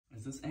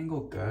Is this angle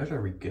good? Are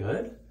we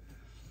good?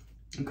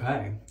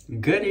 Okay.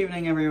 Good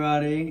evening,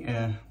 everybody.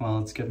 Well,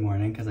 it's good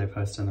morning because I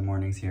post in the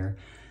mornings here.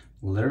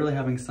 Literally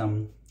having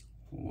some,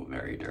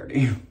 very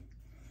dirty.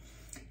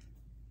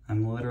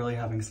 I'm literally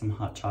having some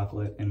hot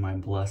chocolate in my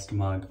blessed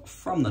mug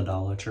from the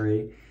Dollar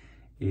Tree.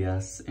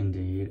 Yes,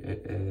 indeed,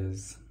 it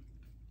is.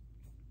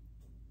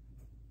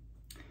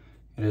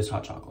 It is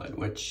hot chocolate,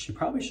 which you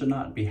probably should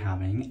not be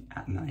having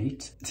at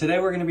night. Today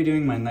we're gonna be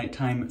doing my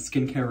nighttime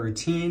skincare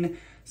routine.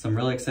 So I'm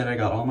really excited. I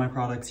got all my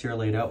products here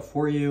laid out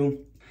for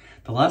you.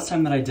 The last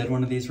time that I did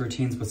one of these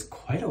routines was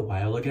quite a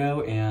while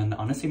ago, and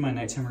honestly my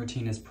nighttime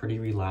routine is pretty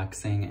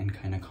relaxing and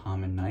kind of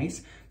calm and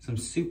nice. So I'm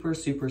super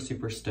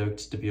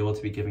stoked to be able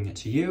to be giving it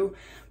to you.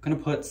 I'm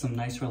gonna put some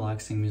nice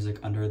relaxing music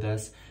under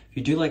this. If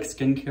you do like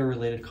skincare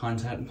related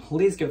content,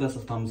 please give this a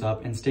thumbs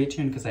up and stay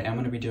tuned because I am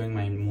gonna be doing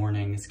my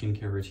morning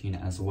skincare routine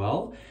as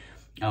well,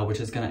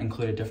 which is gonna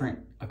include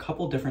a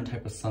couple different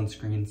type of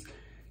sunscreens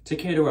to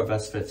cater what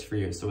best fits for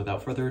you. So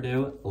without further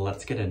ado,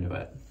 let's get into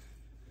it.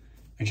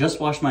 I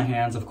just washed my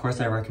hands. Of course,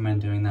 I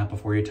recommend doing that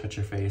before you touch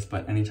your face,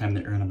 but anytime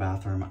that you're in a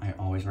bathroom, I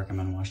always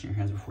recommend washing your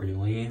hands before you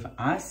leave.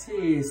 I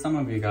see some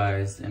of you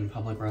guys in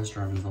public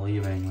restrooms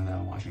leaving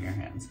without washing your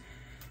hands.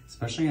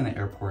 Especially in the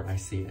airport, I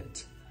see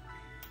it.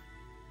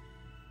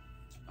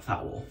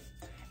 Foul.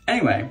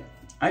 Anyway,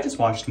 I just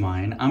washed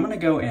mine. I'm gonna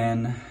go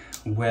in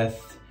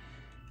with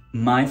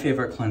my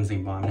favorite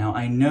cleansing balm. Now,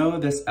 I know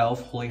this e.l.f.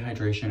 Holy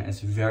Hydration is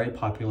very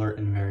popular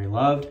and very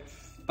loved,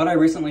 but I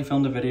recently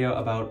filmed a video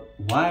about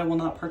why I will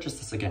not purchase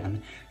this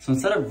again. So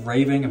instead of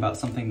raving about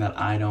something that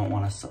I don't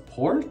want to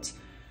support,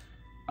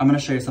 I'm going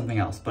to show you something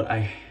else. But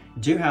I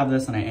do have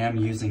this and I am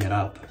using it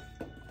up.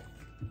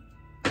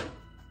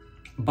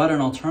 But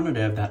an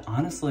alternative that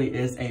honestly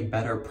is a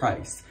better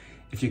price,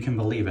 if you can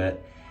believe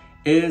it,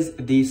 is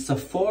the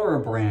Sephora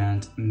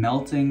brand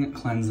Melting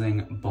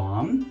Cleansing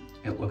Balm.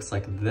 It looks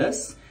like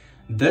this.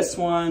 This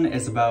one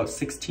is about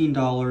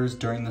 $16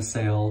 during the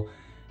sale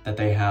that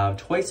they have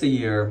twice a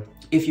year.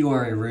 If you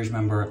are a Rouge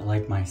member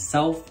like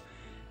myself,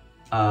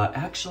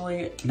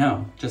 actually,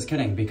 no, just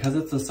kidding. Because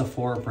it's a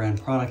Sephora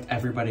brand product,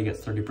 everybody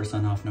gets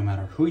 30% off no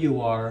matter who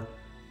you are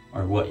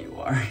or what you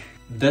are.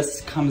 This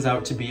comes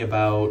out to be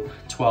about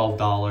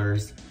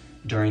 $12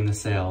 during the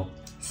sale.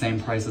 Same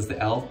price as the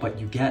e.l.f., but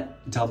you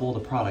get double the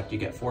product. You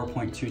get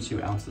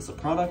 4.22 ounces of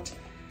product.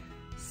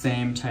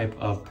 Same type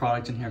of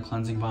product in here,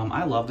 cleansing balm.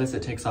 I love this.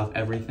 It takes off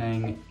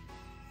everything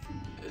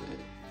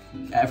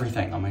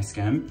on my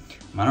skin.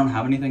 I don't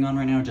have anything on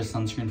right now, just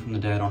sunscreen from the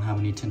day. I don't have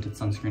any tinted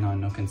sunscreen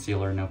on, no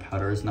concealer, no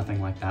powders, nothing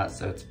like that,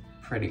 so it's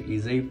pretty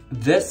easy.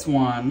 This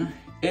one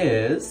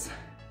is,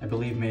 I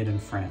believe, made in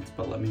France,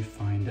 but let me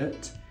find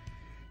it.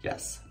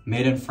 Yes,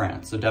 made in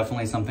France, so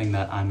definitely something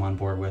that I'm on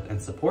board with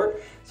and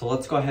support. So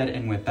let's go ahead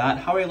and with that,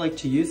 how I like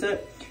to use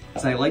it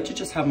is I like to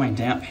just have my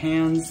damp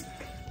hands.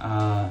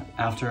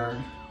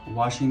 After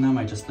washing them,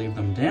 I just leave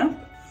them damp.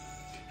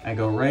 I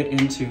go right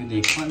into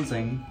the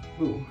cleansing,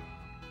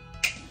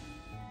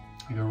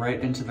 I go right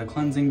into the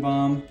cleansing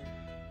balm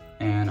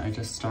and I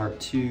just start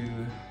to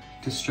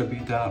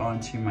distribute that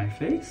onto my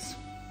face.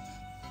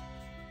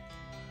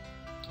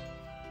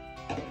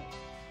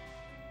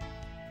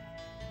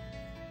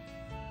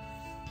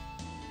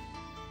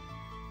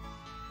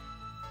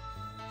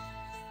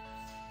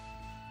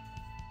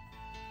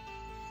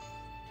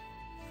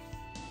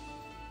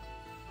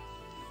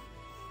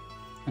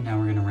 And now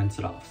we're gonna rinse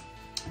it off.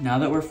 Now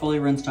that we're fully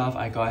rinsed off,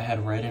 I go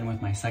ahead right in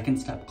with my second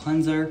step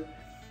cleanser.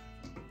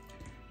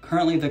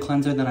 Currently, the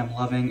cleanser that I'm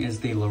loving is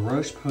the La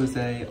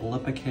Roche-Posay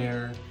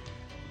Lipicare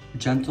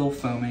Gentle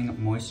Foaming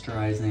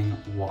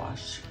Moisturizing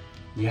Wash.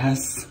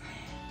 Yes,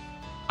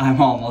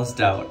 I'm almost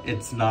out.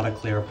 It's not a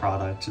clear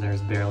product.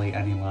 There's barely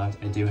any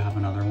left. I do have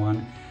another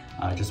one.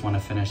 I just want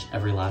to finish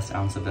every last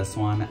ounce of this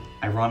one.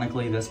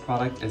 Ironically, this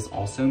product is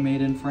also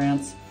made in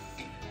France.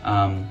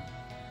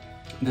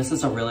 This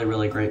is a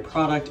really great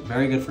product,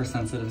 very good for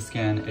sensitive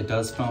skin. It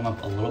does foam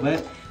up a little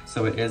bit,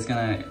 so it is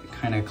gonna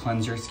kind of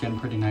cleanse your skin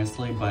pretty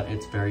nicely, but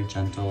it's very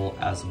gentle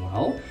as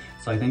well.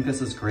 So I think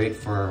this is great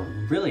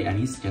for really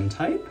any skin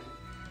type.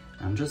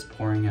 I'm just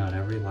pouring out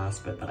every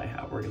last bit that I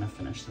have. We're gonna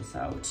finish this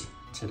out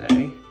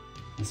today.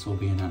 This will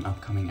be in an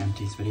upcoming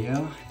empties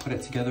video. I put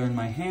it together in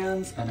my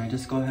hands and I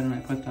just go ahead and I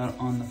put that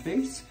on the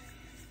face.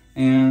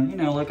 And you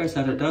know, like I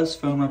said, it does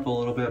foam up a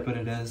little bit, but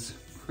it is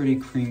pretty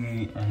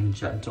creamy and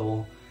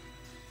gentle.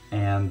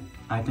 And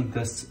I think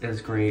this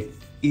is great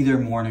either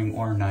morning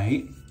or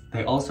night.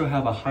 They also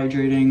have a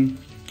hydrating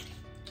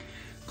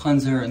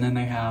cleanser and then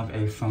they have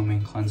a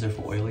foaming cleanser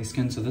for oily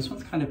skin. So this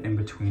one's kind of in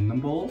between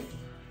them both.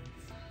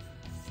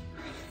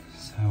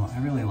 So I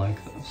really like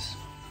this,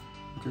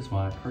 which is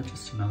why I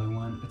purchased another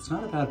one. It's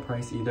not a bad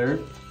price either.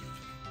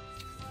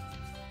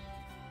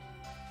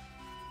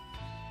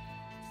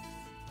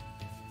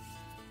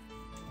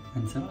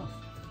 Rinse it off.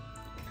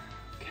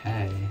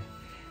 Okay.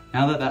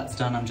 Now that that's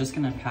done, I'm just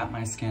gonna pat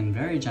my skin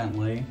very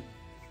gently,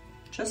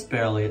 just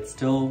barely. It's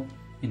still,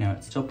 you know,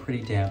 it's still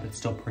pretty damp, it's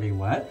still pretty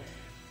wet.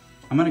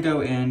 I'm gonna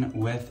go in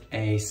with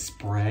a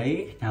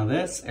spray. Now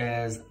this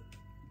is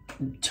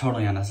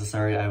totally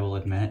unnecessary, I will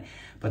admit,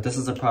 but this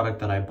is a product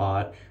that I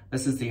bought.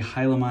 This is the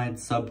Hylamide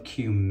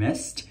Sub-Q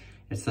Mist.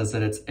 It says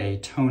that it's a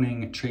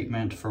toning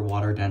treatment for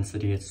water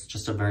density. It's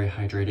just a very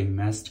hydrating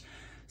mist.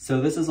 So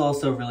this is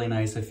also really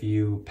nice if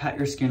you pat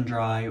your skin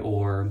dry,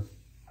 or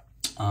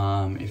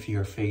if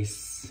your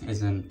face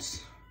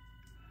isn't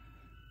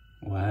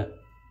wet.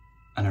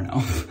 I don't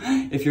know.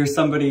 If you're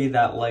somebody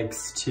that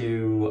likes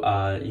to,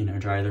 you know,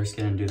 dry their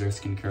skin and do their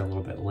skincare a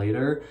little bit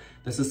later,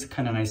 this is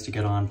kind of nice to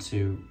get on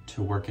to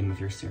work in with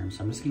your serum.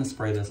 So I'm just gonna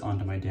spray this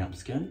onto my damp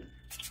skin.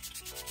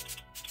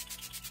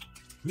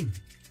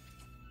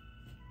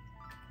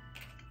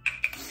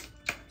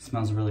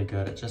 Smells really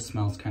good. It just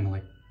smells kind of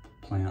like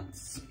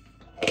plants.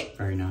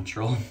 Very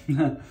natural.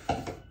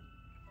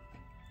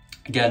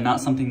 Again,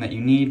 not something that you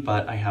need,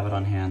 but I have it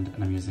on hand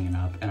and I'm using it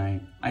up.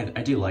 And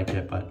I do like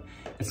it, but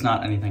it's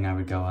not anything I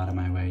would go out of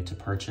my way to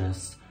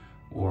purchase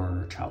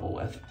or travel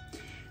with.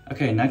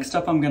 Okay, next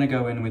up I'm gonna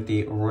go in with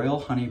the Royal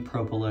Honey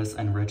Propolis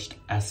Enriched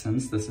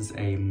Essence. This is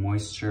a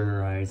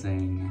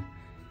moisturizing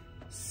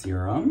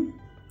serum.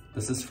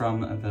 This is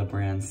from the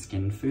brand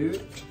Skin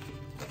Food.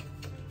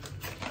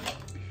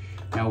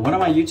 Now, one of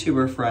my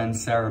YouTuber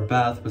friends, Sarah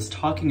Beth, was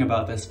talking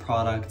about this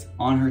product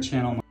on her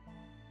channel.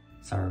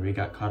 Sorry, we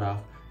got cut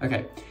off.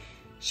 Okay,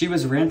 she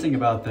was ranting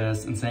about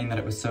this and saying that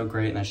it was so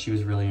great and that she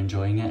was really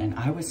enjoying it. And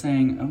I was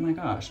saying, oh my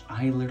gosh,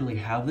 I literally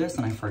have this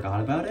and I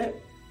forgot about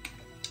it.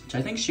 Which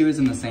I think she was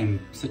in the same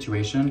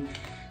situation.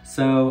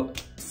 So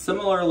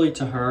similarly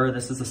to her,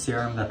 this is a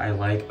serum that I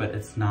like, but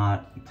it's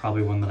not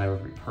probably one that I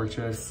would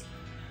repurchase.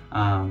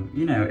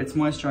 You know, it's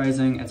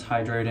moisturizing, it's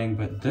hydrating,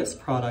 but this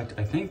product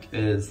I think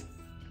is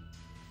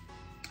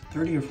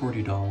 $30 or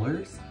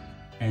 $40,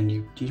 and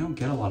you don't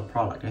get a lot of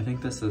product. I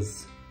think this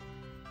is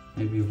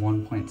maybe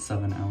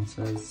 1.7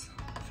 ounces,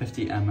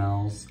 50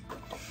 mLs.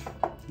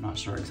 I'm not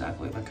sure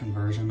exactly the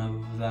conversion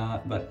of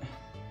that, but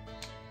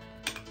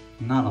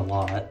not a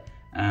lot.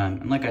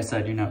 And like I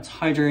said, you know, it's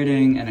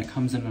hydrating and it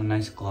comes in a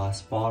nice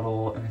glass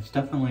bottle, and it's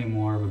definitely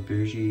more of a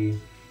bougie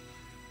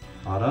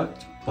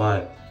product,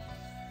 but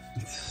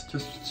it's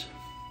just,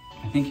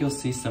 I think you'll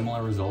see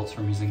similar results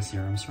from using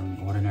serums from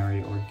The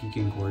Ordinary or Geek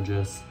and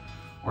Gorgeous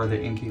or the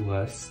Inky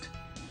List,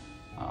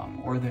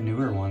 or the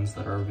newer ones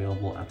that are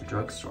available at the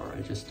drugstore.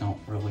 I just don't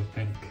really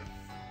think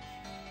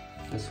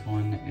this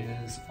one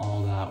is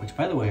all that, which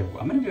by the way,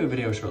 I'm gonna do a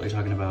video shortly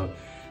talking about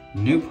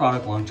new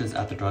product launches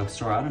at the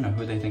drugstore. I don't know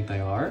who they think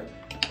they are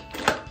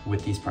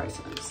with these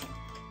prices.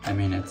 I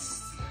mean,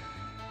 it's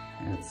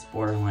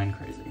borderline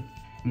crazy.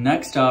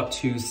 Next up,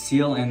 to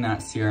seal in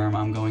that serum,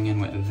 I'm going in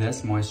with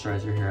this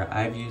moisturizer here.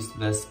 I've used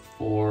this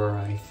for,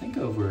 I think,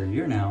 over a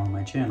year now on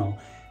my channel,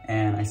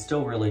 and I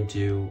still really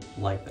do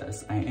like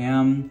this. I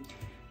am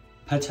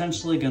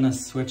potentially gonna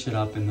switch it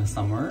up in the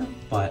summer,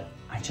 but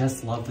I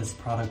just love this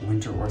product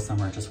winter or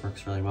summer. It just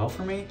works really well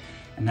for me.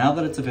 And now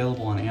that it's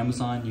available on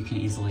Amazon, you can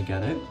easily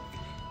get it.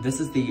 This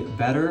is the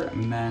Better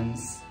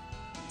Men's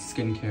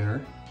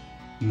Skincare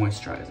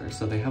Moisturizer.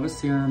 So they have a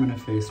serum and a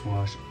face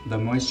wash. The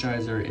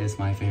moisturizer is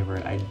my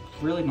favorite. I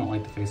really don't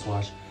like the face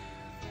wash.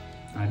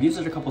 I've used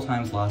it a couple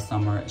times last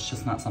summer. It's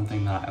just not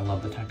something that I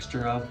love the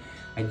texture of.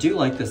 I do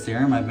like the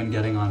serum. I've been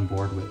getting on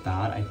board with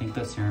that. I think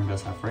the serum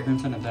does have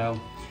fragrance in it though,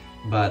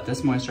 but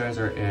this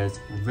moisturizer is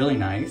really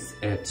nice.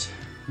 It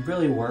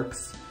really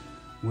works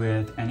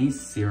with any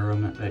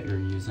serum that you're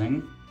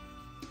using,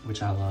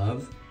 which I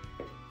love.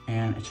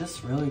 And it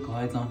just really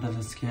glides onto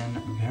the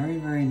skin very,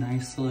 very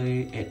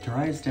nicely. It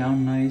dries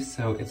down nice,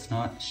 so it's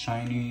not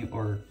shiny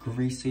or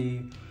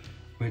greasy,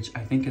 which I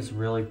think is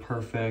really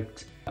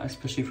perfect,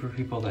 especially for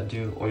people that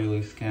do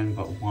oily skin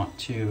but want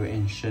to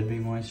and should be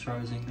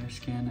moisturizing their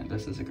skin.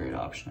 This is a great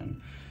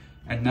option.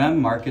 And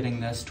them marketing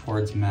this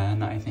towards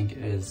men, I think,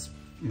 is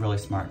really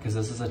smart, because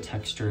this is a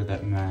texture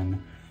that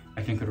men,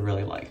 I think, would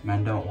really like.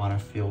 Men don't want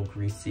to feel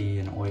greasy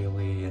and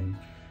oily, and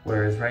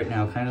whereas right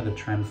now, kind of the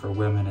trend for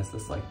women is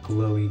this like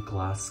glowy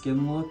glass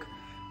skin look.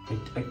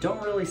 I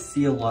don't really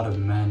see a lot of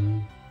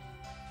men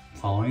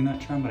following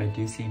that trend, but I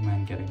do see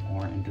men getting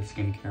more into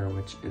skincare,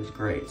 which is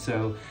great.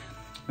 So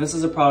this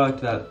is a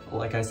product that,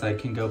 like I said,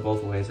 can go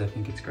both ways. I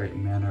think it's great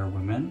men or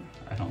women.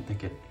 I don't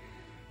think it,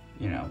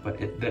 you know, but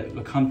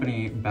the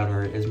company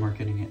Better is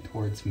marketing it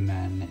towards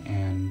men,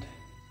 and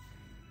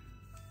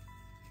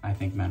I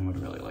think men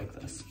would really like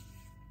this.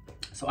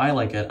 So I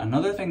like it.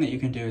 Another thing that you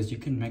can do is you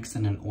can mix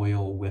in an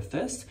oil with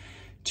this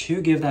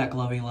to give that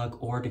glowy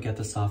look or to get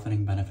the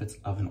softening benefits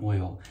of an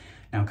oil.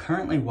 Now,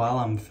 currently, while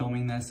I'm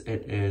filming this,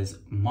 it is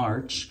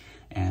March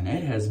and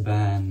it has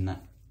been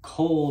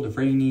cold,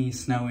 rainy,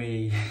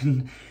 snowy,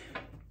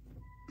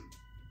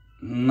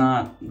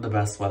 not the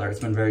best weather. It's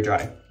been very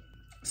dry.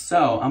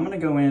 So I'm gonna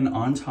go in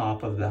on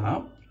top of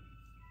that,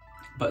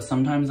 but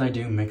sometimes I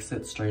do mix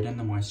it straight in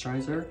the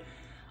moisturizer.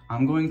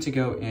 I'm going to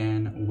go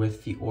in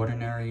with the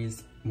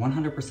Ordinary's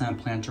 100%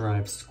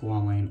 plant-derived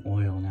squalane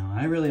oil. Now,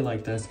 I really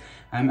like this.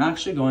 I'm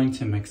actually going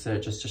to mix it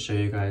just to show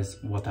you guys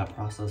what that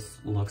process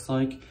looks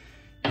like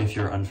if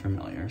you're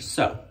unfamiliar.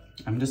 So,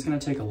 I'm just gonna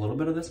take a little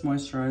bit of this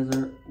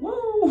moisturizer,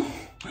 whoa,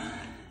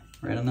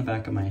 right on the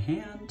back of my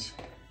hand.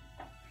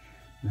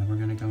 And then we're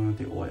gonna go in with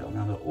the oil.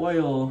 Now the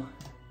oil,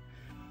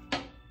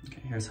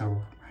 okay, here's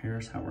how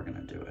we're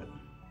gonna do it.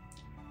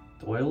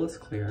 The oil is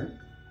clear,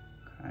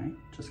 okay?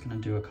 Just gonna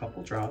do a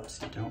couple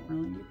drops. You don't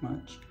really need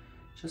much.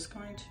 Just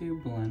going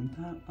to blend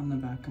that on the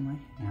back of my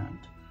hand,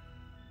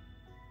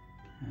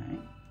 okay?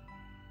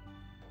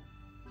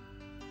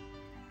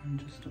 And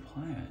just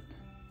apply it.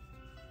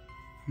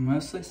 I'm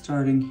mostly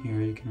starting here.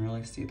 You can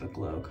really see the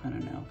glow kind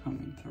of now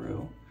coming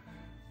through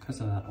because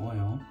of that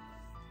oil.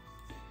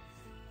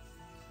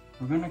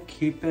 We're gonna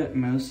keep it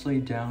mostly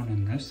down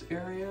in this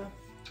area,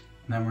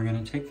 and then we're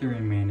gonna take the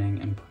remaining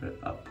and put it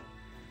up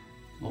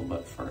a little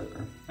bit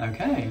further.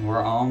 Okay,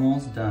 we're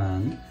almost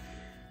done.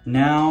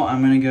 Now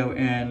I'm gonna go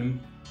in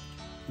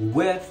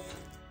with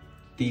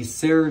the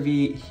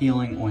CeraVe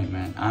Healing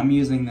Ointment. I'm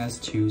using this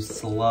to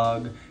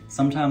slug.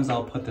 Sometimes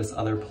I'll put this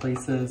other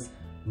places,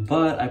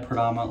 but I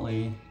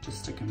predominantly,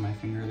 just sticking my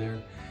finger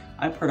there,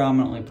 I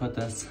predominantly put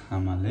this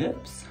on my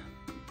lips,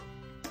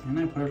 and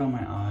I put it on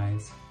my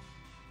eyes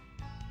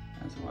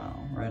as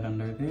well, right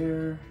under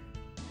there.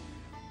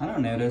 I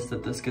don't notice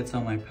that this gets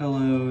on my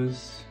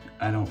pillows.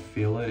 I don't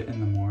feel it in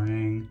the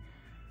morning,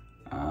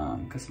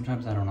 because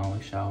sometimes I don't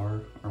always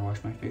shower or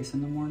wash my face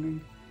in the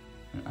morning.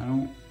 And I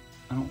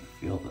don't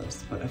feel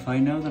this, but if I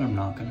know that I'm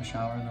not gonna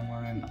shower in the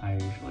morning, I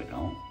usually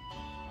don't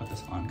put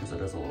this on because it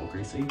is a little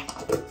greasy.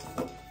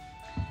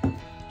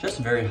 Just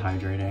very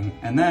hydrating.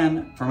 And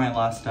then for my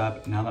last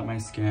step, now that my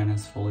skin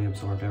has fully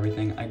absorbed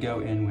everything, I go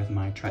in with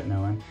my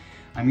Tretinoin.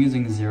 I'm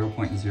using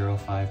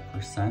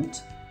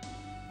 0.05%.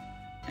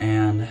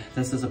 And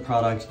this is a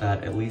product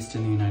that, at least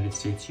in the United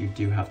States, you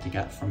do have to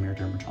get from your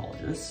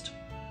dermatologist.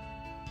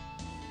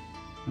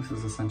 This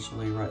is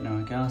essentially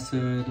retinoic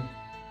acid.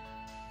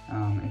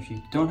 If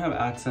you don't have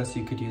access,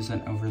 you could use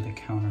an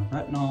over-the-counter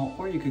retinol,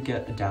 or you could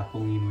get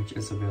adapalene, which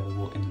is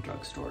available in the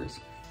drugstores.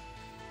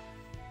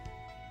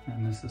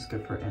 And this is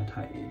good for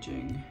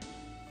anti-aging.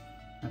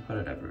 I put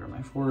it everywhere,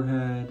 my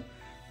forehead,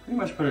 pretty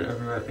much put it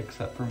everywhere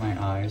except for my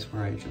eyes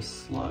where I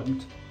just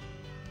slugged.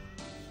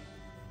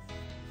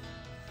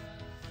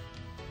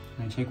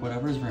 And I take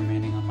whatever's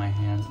remaining on my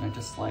hands and I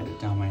just slide it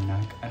down my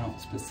neck. I don't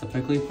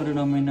specifically put it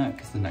on my neck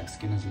because the neck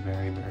skin is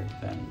very, very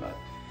thin, but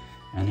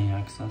any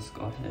excess,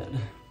 go ahead.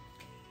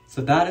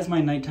 So that is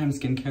my nighttime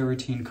skincare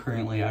routine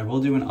currently. I will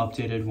do an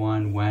updated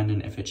one when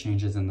and if it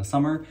changes in the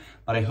summer,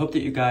 but I hope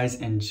that you guys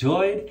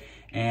enjoyed,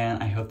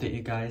 and I hope that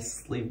you guys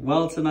sleep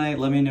well tonight.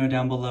 Let me know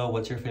down below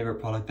what's your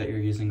favorite product that you're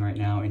using right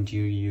now, and do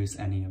you use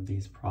any of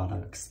these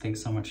products?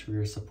 Thanks so much for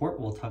your support.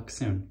 We'll talk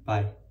soon.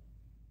 Bye.